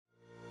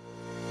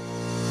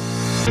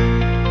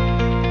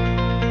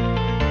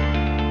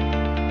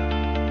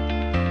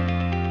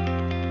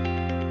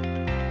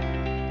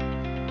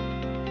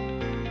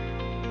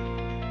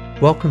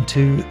Welcome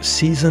to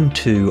Season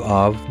 2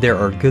 of There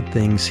Are Good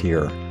Things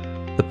Here,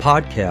 the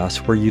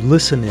podcast where you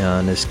listen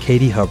in as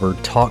Katie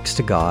Hubbard talks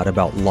to God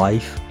about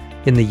life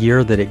in the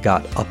year that it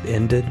got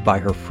upended by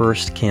her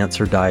first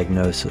cancer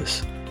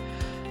diagnosis.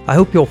 I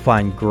hope you'll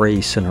find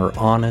grace in her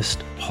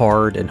honest,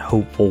 hard, and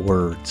hopeful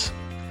words.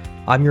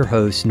 I'm your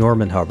host,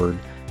 Norman Hubbard,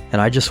 and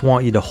I just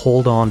want you to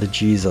hold on to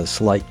Jesus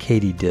like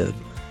Katie did.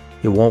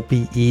 It won't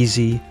be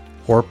easy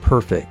or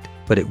perfect,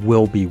 but it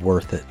will be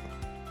worth it.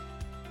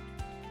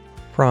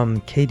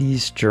 From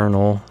Katie's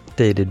journal,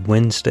 dated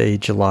Wednesday,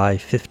 July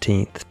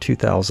 15th,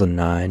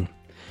 2009.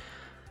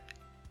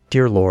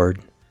 Dear Lord,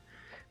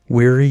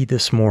 weary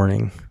this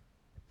morning.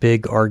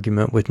 Big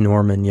argument with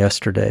Norman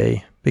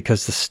yesterday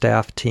because the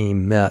staff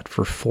team met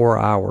for 4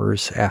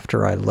 hours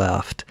after I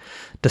left,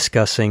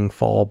 discussing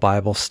fall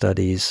Bible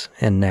studies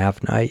and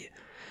Nav night,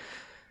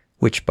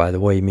 which, by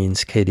the way,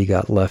 means Katie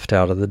got left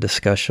out of the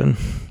discussion.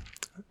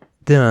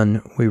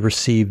 Then we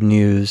received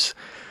news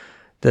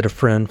that a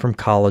friend from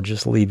college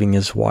is leaving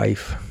his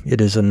wife.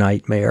 It is a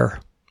nightmare.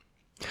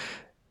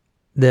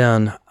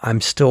 Then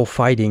I'm still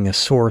fighting a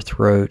sore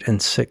throat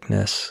and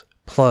sickness,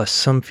 plus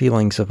some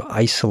feelings of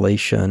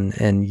isolation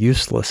and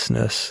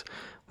uselessness,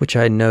 which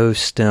I know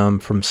stem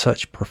from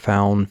such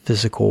profound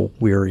physical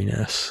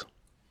weariness.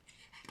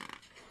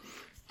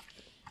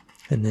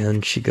 And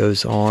then she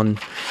goes on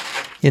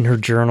in her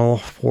journal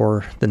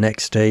for the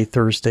next day,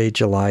 Thursday,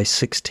 July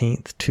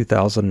 16th,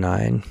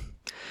 2009.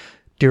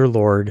 Dear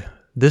Lord,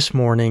 this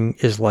morning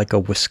is like a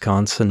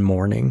Wisconsin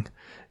morning.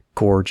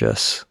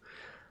 Gorgeous.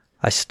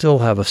 I still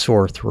have a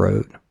sore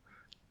throat.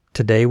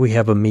 Today we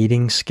have a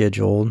meeting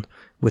scheduled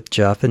with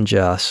Jeff and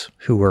Jess,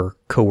 who are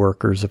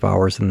co-workers of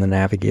ours in the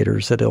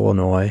Navigators at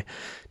Illinois,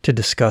 to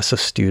discuss a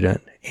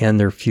student and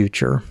their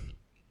future.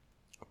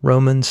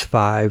 Romans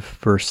 5,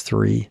 verse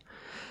 3.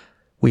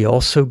 We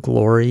also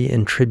glory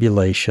in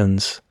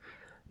tribulations,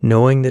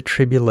 knowing that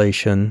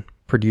tribulation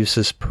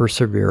produces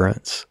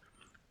perseverance,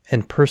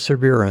 and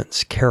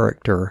perseverance,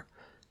 character,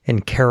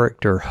 and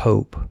character,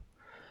 hope.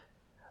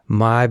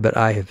 But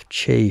I have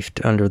chafed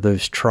under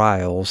those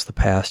trials the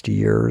past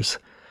years.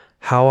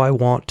 How I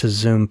want to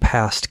zoom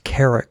past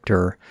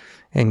character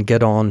and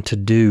get on to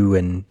do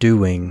and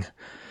doing.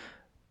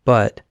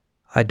 But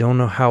I don't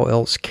know how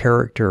else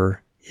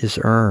character is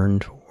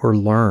earned or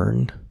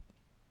learned.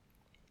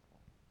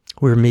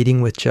 We're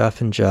meeting with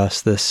Jeff and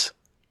Jess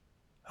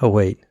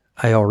I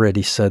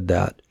already said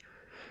that.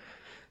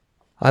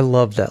 I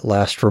love that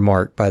last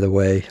remark, by the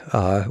way,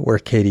 where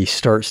Katie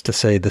starts to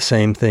say the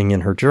same thing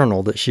in her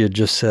journal that she had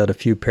just said a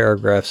few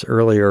paragraphs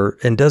earlier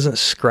and doesn't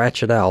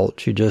scratch it out.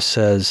 She just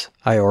says,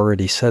 I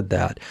already said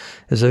that,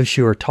 as though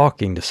she were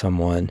talking to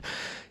someone.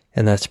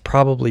 And that's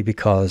probably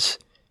because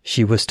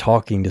she was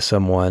talking to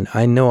someone.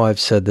 I know I've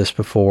said this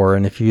before,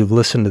 and if you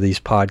listen to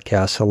these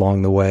podcasts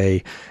along the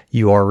way,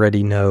 you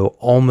already know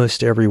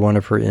almost every one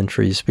of her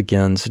entries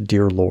begins,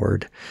 Dear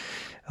Lord.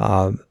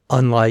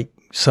 Unlike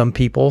some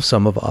people,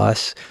 some of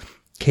us,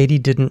 Katie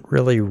didn't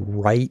really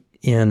write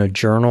in a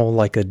journal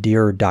like a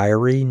dear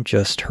diary,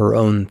 just her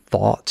own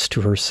thoughts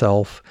to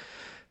herself.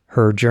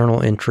 Her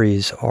journal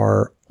entries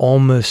are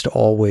almost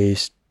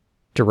always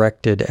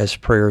directed as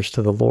prayers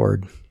to the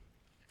Lord.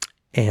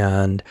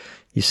 And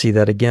you see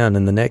that again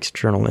in the next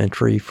journal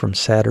entry from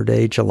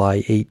Saturday,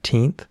 July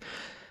 18th,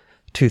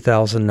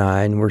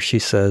 2009, where she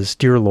says,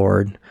 Dear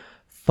Lord,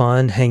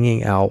 fun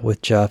hanging out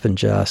with Jeff and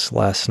Jess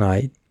last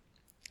night.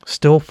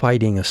 Still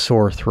fighting a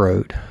sore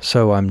throat,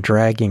 so I'm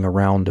dragging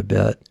around a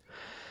bit.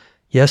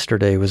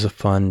 Yesterday was a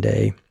fun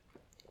day.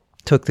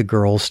 Took the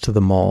girls to the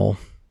mall.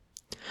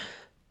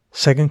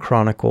 2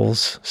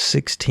 Chronicles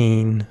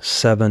 16,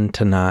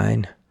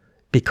 7-9.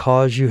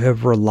 Because you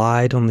have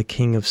relied on the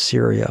king of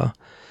Syria,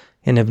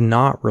 and have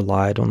not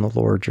relied on the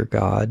Lord your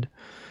God,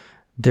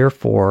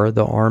 therefore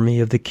the army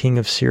of the king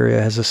of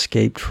Syria has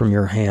escaped from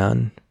your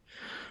hand.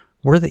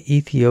 Were the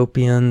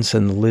Ethiopians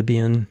and the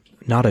Libyan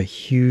not a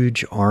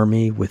huge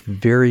army with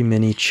very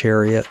many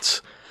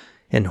chariots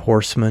and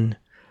horsemen?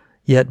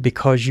 Yet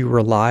because you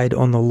relied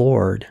on the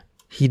Lord,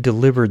 he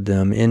delivered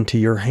them into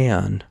your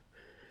hand.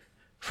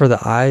 For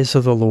the eyes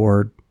of the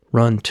Lord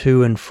run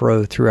to and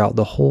fro throughout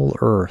the whole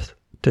earth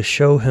to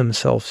show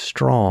himself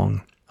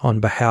strong on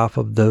behalf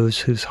of those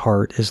whose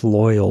heart is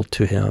loyal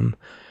to him.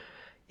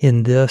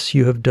 In this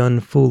you have done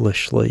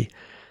foolishly.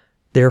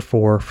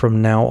 Therefore,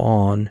 from now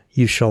on,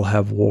 you shall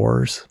have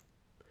wars.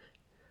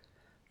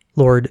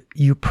 Lord,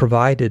 you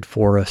provided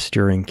for us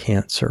during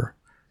cancer.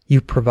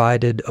 You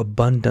provided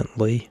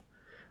abundantly.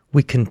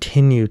 We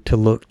continue to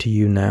look to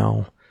you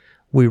now.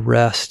 We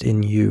rest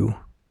in you.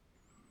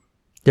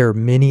 There are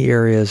many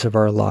areas of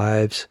our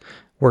lives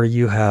where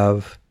you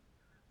have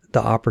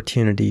the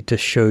opportunity to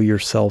show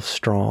yourself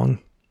strong.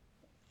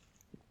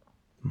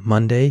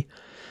 Monday,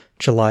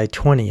 July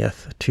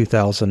 20th,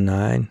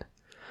 2009.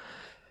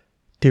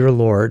 Dear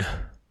Lord,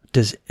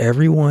 does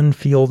everyone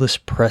feel this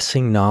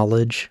pressing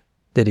knowledge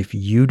that if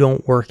you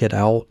don't work it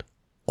out,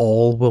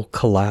 all will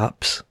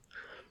collapse?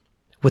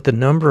 With the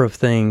number of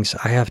things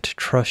I have to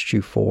trust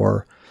you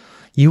for,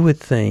 you would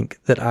think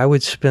that I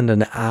would spend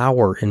an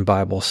hour in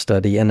Bible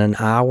study and an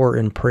hour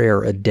in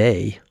prayer a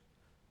day.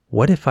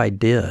 What if I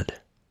did?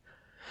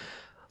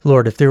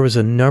 Lord, if there was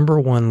a number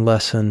one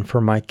lesson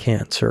for my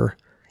cancer,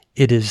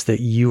 it is that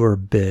you are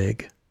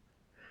big.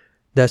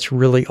 That's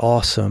really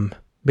awesome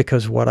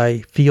because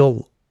I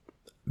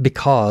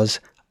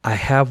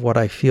have what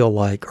I feel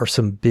like are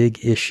some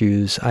big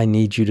issues I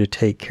need you to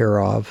take care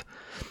of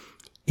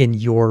in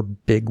your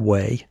big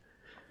way.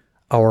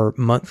 Our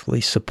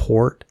monthly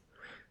support,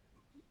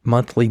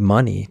 monthly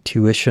money,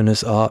 tuition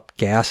is up,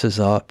 gas is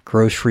up,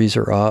 groceries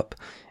are up.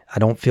 I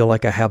don't feel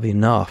like I have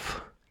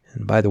enough.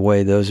 And by the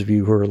way, those of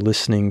you who are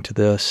listening to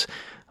this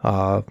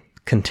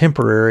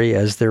contemporary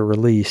as they're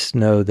released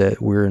know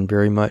that we're in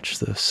very much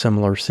the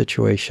similar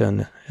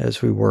situation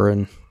as we were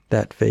in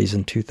that phase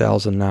in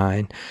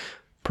 2009.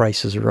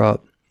 Prices are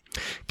up.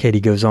 Katie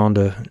goes on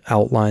to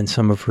outline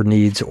some of her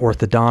needs: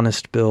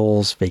 orthodontist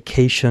bills,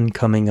 vacation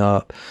coming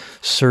up,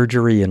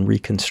 surgery and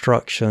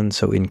reconstruction,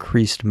 so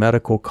increased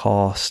medical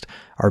cost,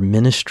 our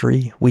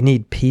ministry. We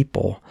need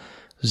people.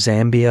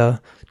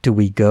 Zambia, do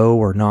we go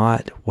or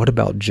not? What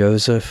about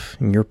Joseph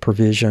and your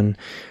provision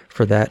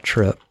for that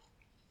trip?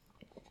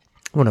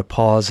 I want to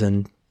pause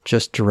and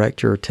just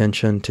direct your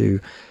attention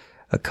to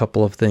a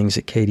couple of things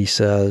that Katie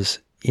says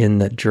in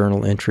that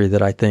journal entry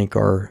that I think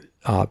are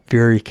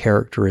very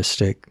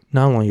characteristic,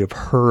 not only of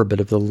her, but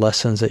of the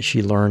lessons that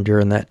she learned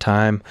during that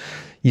time.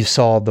 You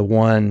saw the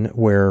one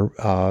where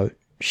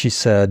she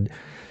said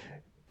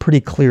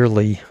pretty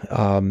clearly,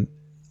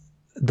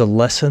 the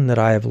lesson that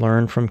I have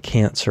learned from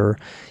cancer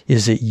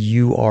is that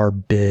you are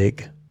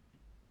big.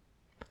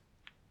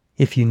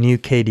 If you knew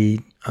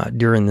Katie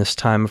during this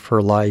time of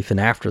her life and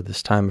after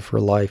this time of her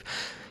life,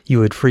 you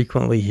would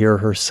frequently hear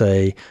her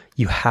say,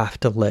 you have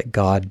to let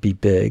God be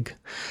big.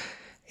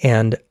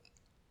 And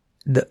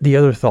the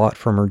other thought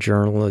from her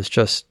journal is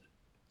just,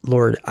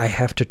 Lord, I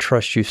have to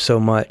trust you so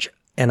much,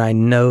 and I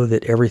know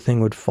that everything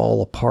would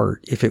fall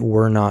apart if it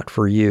were not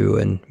for you.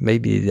 And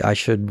maybe I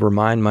should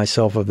remind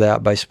myself of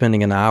that by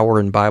spending an hour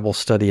in Bible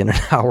study and an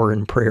hour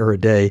in prayer a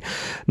day.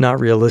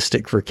 Not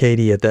realistic for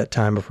Katie at that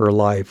time of her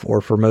life,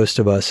 or for most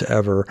of us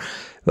ever.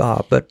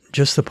 But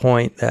just the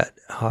point that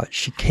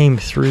she came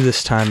through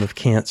this time of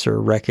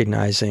cancer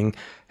recognizing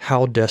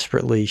how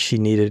desperately she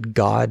needed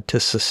God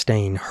to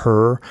sustain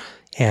her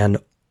and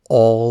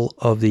all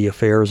of the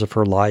affairs of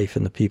her life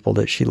and the people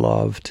that she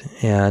loved.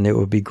 And it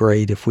would be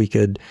great if we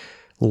could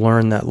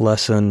learn that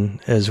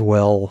lesson as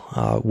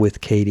well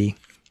with Katie.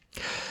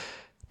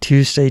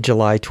 Tuesday,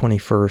 July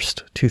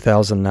 21st,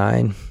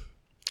 2009.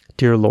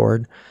 Dear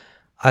Lord,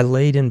 I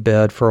laid in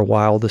bed for a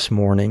while this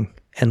morning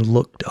and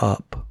looked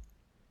up.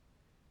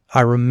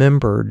 I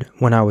remembered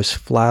when I was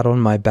flat on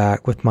my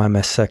back with my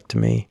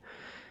mastectomy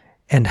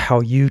and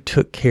how you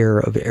took care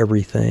of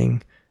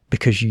everything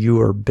because you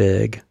are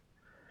big.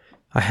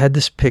 I had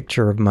this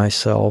picture of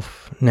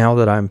myself, now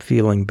that I'm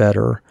feeling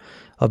better,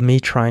 of me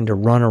trying to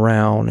run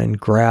around and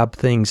grab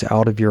things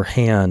out of your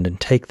hand and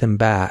take them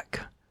back.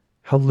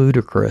 How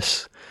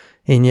ludicrous,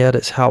 and yet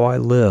it's how I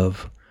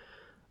live.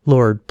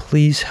 Lord,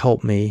 please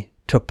help me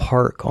to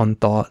park on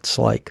thoughts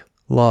like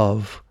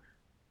love,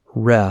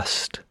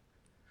 rest,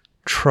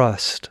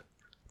 trust,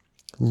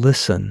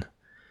 listen.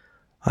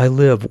 I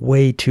live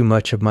way too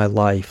much of my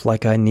life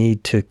like I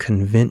need to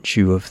convince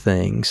you of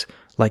things,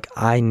 like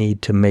I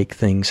need to make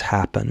things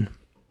happen.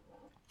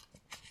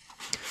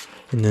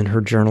 And then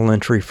her journal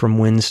entry from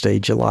Wednesday,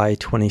 July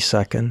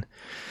 22nd.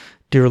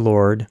 Dear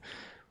Lord,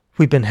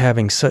 we've been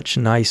having such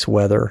nice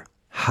weather,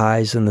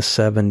 highs in the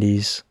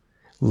 70s,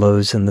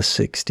 lows in the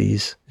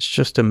 60s. It's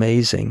just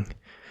amazing.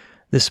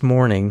 This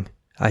morning,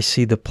 I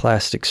see the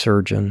plastic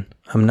surgeon.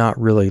 I'm not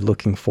really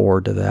looking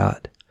forward to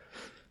that.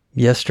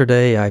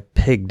 Yesterday, I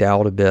pigged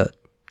out a bit.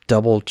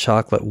 Double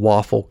chocolate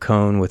waffle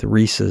cone with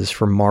Reese's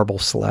from Marble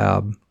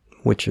Slab,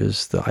 which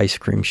is the ice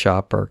cream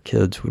shop our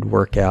kids would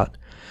work at.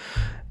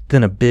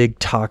 Then a big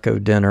taco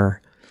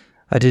dinner.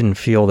 I didn't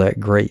feel that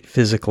great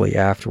physically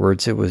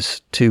afterwards. It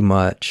was too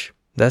much.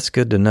 That's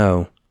good to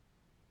know.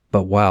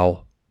 But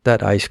wow,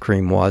 that ice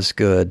cream was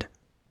good,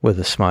 with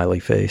a smiley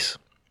face.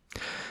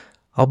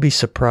 I'll be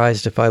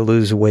surprised if I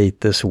lose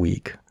weight this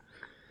week.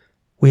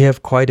 We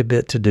have quite a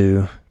bit to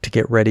do to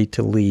get ready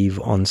to leave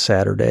on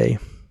Saturday.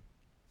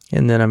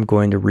 And then I'm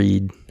going to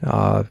read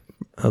a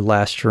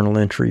last journal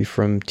entry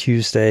from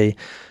Tuesday,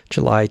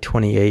 July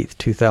 28th,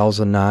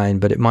 2009,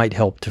 but it might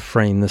help to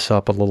frame this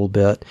up a little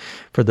bit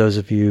for those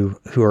of you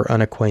who are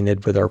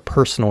unacquainted with our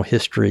personal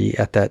history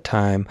at that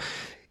time.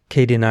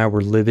 Katie and I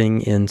were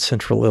living in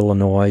central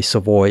Illinois,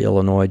 Savoy,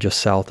 Illinois, just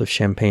south of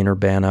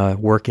Champaign-Urbana,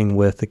 working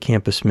with a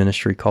campus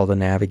ministry called the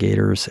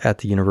Navigators at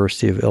the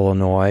University of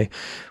Illinois.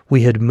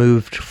 We had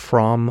moved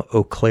from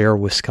Eau Claire,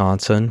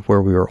 Wisconsin,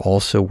 where we were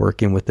also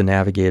working with the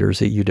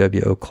Navigators at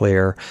UW Eau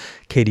Claire.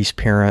 Katie's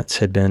parents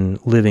had been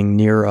living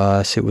near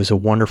us. It was a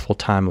wonderful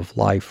time of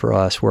life for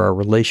us where our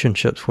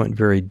relationships went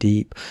very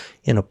deep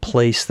in a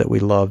place that we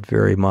loved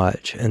very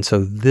much. And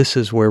so this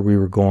is where we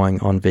were going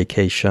on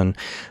vacation,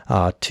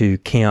 to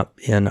camp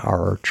in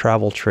our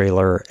travel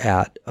trailer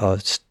at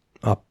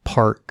a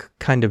park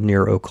kind of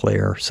near Eau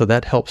Claire. So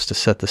that helps to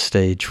set the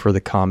stage for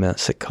the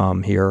comments that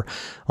come here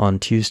on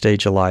Tuesday,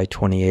 July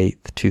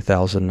 28th,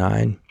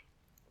 2009.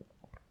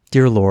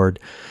 Dear Lord,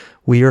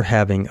 we are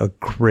having a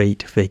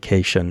great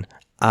vacation.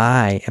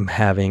 I am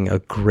having a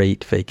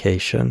great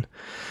vacation.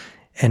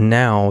 And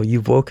now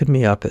you've woken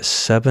me up at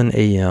 7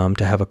 a.m.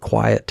 to have a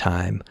quiet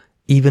time.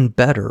 Even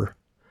better,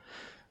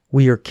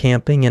 we are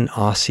camping in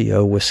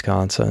Osseo,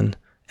 Wisconsin,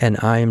 and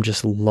I am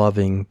just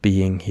loving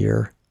being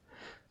here.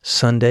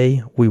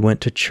 Sunday, we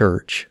went to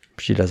church.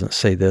 She doesn't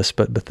say this,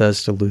 but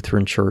Bethesda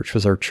Lutheran Church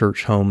was our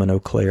church home in Eau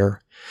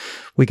Claire.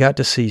 We got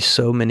to see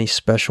so many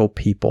special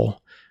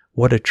people.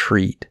 What a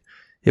treat.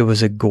 It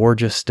was a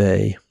gorgeous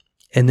day.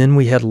 And then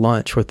we had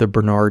lunch with the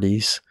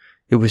Bernardis.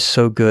 It was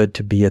so good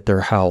to be at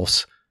their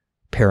house.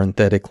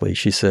 Parenthetically,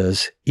 she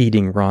says,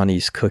 eating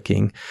Ronnie's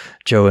cooking.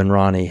 Joe and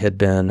Ronnie had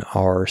been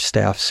our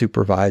staff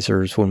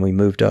supervisors when we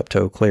moved up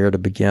to Eau Claire to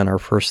begin our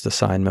first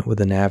assignment with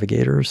the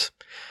Navigators.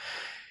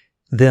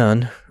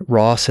 Then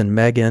Ross and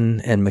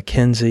Megan and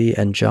Mackenzie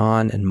and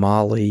John and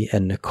Molly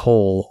and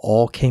Nicole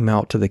all came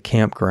out to the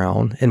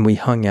campground, and we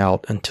hung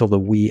out until the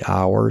wee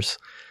hours.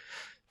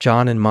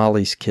 John and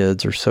Molly's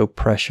kids are so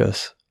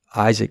precious.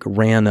 Isaac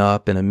ran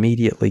up and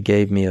immediately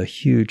gave me a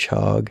huge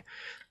hug.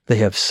 They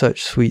have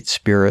such sweet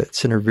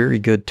spirits and are very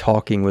good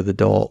talking with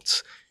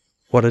adults.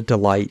 What a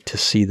delight to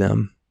see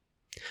them.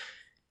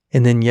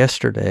 And then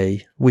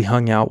yesterday, we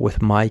hung out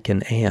with Mike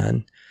and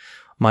Ann.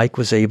 Mike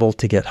was able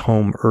to get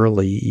home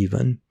early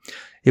even.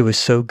 It was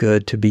so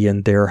good to be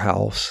in their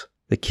house.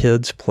 The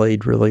kids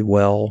played really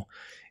well.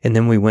 And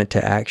then we went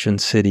to Action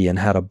City and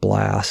had a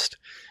blast.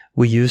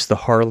 We used the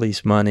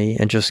Harley's money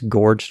and just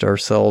gorged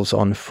ourselves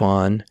on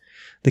fun.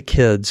 The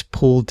kids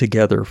pulled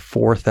together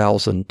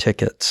 4,000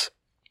 tickets.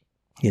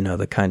 You know,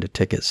 the kind of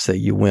tickets that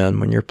you win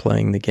when you're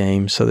playing the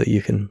game so that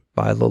you can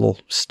buy little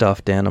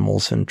stuffed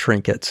animals and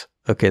trinkets.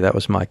 Okay, that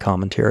was my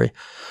commentary.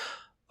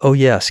 Oh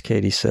yes,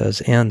 Katie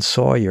says, Ann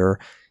Sawyer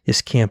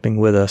is camping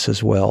with us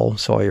as well.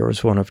 Sawyer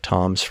is one of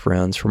Tom's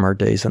friends from our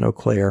days in Eau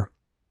Claire.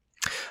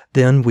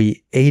 Then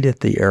we ate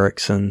at the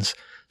Ericksons,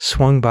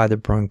 swung by the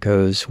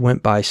Broncos,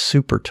 went by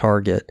Super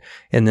Target,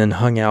 and then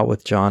hung out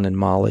with John and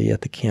Molly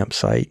at the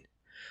campsite.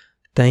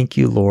 Thank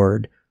you,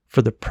 Lord,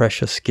 for the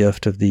precious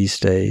gift of these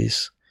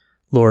days.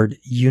 Lord,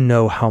 you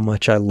know how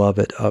much I love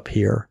it up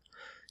here.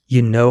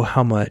 You know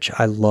how much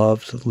I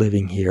loved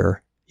living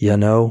here, you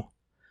know?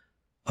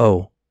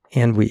 Oh,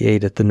 and we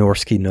ate at the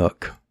Norsky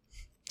Nook.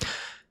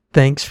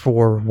 Thanks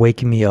for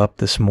waking me up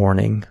this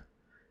morning.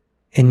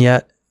 And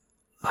yet,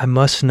 I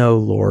must know,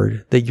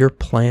 Lord, that your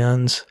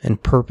plans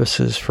and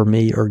purposes for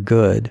me are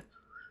good.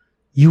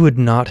 You would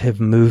not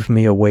have moved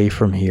me away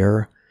from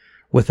here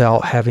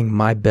without having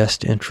my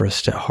best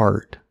interest at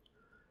heart.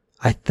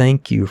 I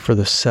thank you for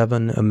the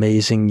 7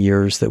 amazing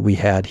years that we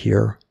had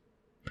here.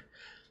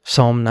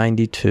 Psalm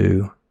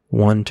 92,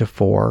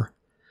 1-4.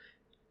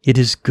 It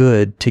is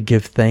good to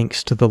give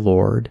thanks to the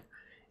Lord,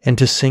 and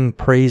to sing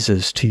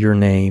praises to your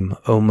name,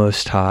 O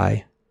Most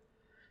High,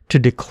 to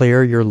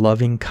declare your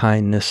loving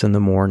kindness in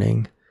the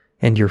morning,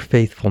 and your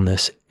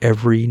faithfulness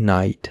every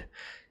night,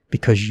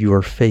 because you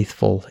are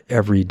faithful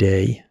every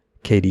day,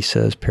 Katie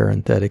says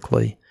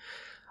parenthetically.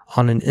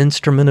 On an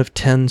instrument of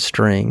 10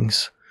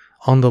 strings,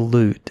 on the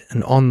lute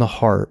and on the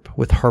harp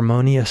with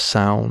harmonious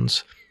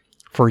sounds,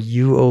 for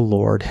you, O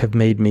Lord, have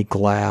made me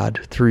glad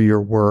through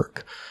your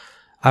work.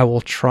 I will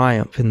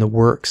triumph in the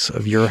works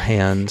of your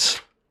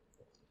hands.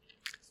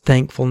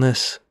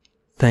 Thankfulness,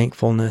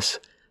 thankfulness,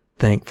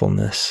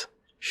 thankfulness,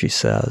 she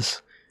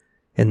says.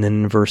 And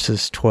then in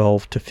verses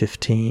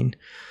 12-15,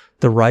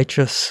 the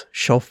righteous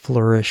shall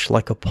flourish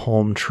like a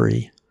palm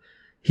tree.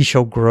 He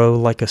shall grow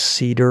like a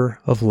cedar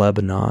of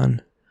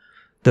Lebanon.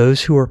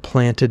 Those who are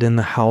planted in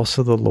the house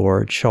of the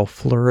Lord shall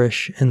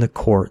flourish in the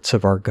courts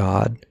of our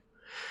God.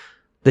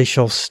 They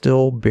shall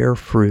still bear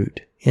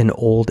fruit in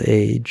old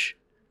age.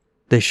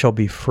 They shall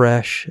be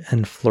fresh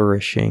and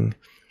flourishing,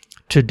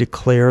 to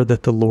declare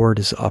that the Lord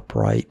is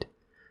upright.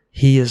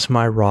 He is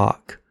my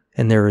rock,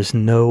 and there is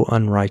no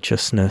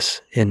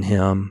unrighteousness in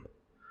him.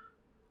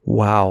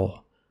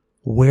 Wow,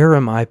 where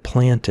am I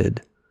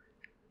planted?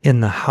 In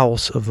the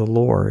house of the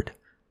Lord.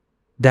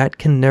 That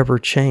can never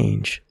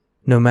change,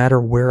 no matter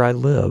where I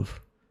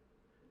live.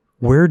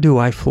 Where do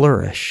I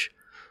flourish?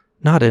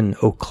 Not in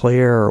Eau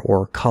Claire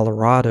or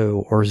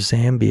Colorado or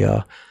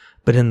Zambia,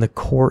 but in the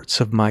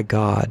courts of my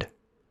God.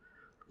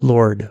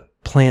 Lord,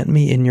 plant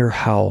me in your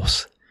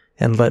house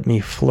and let me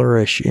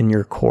flourish in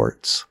your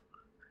courts.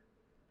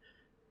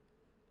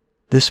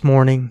 This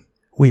morning,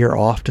 we are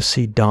off to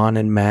see Don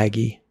and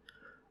Maggie.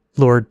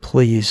 Lord,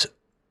 please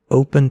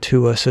open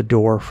to us a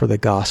door for the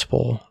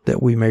gospel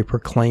that we may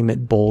proclaim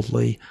it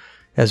boldly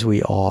as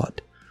we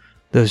ought.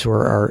 Those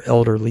were our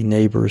elderly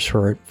neighbors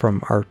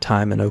from our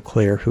time in Eau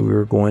Claire who we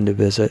were going to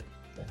visit.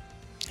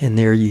 And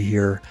there you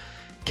hear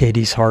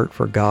Katie's heart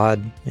for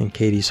God and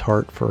Katie's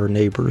heart for her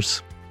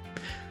neighbors.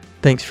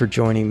 Thanks for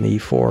joining me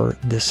for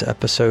this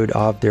episode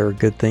of There Are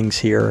Good Things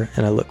Here,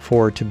 and I look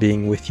forward to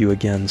being with you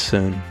again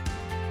soon.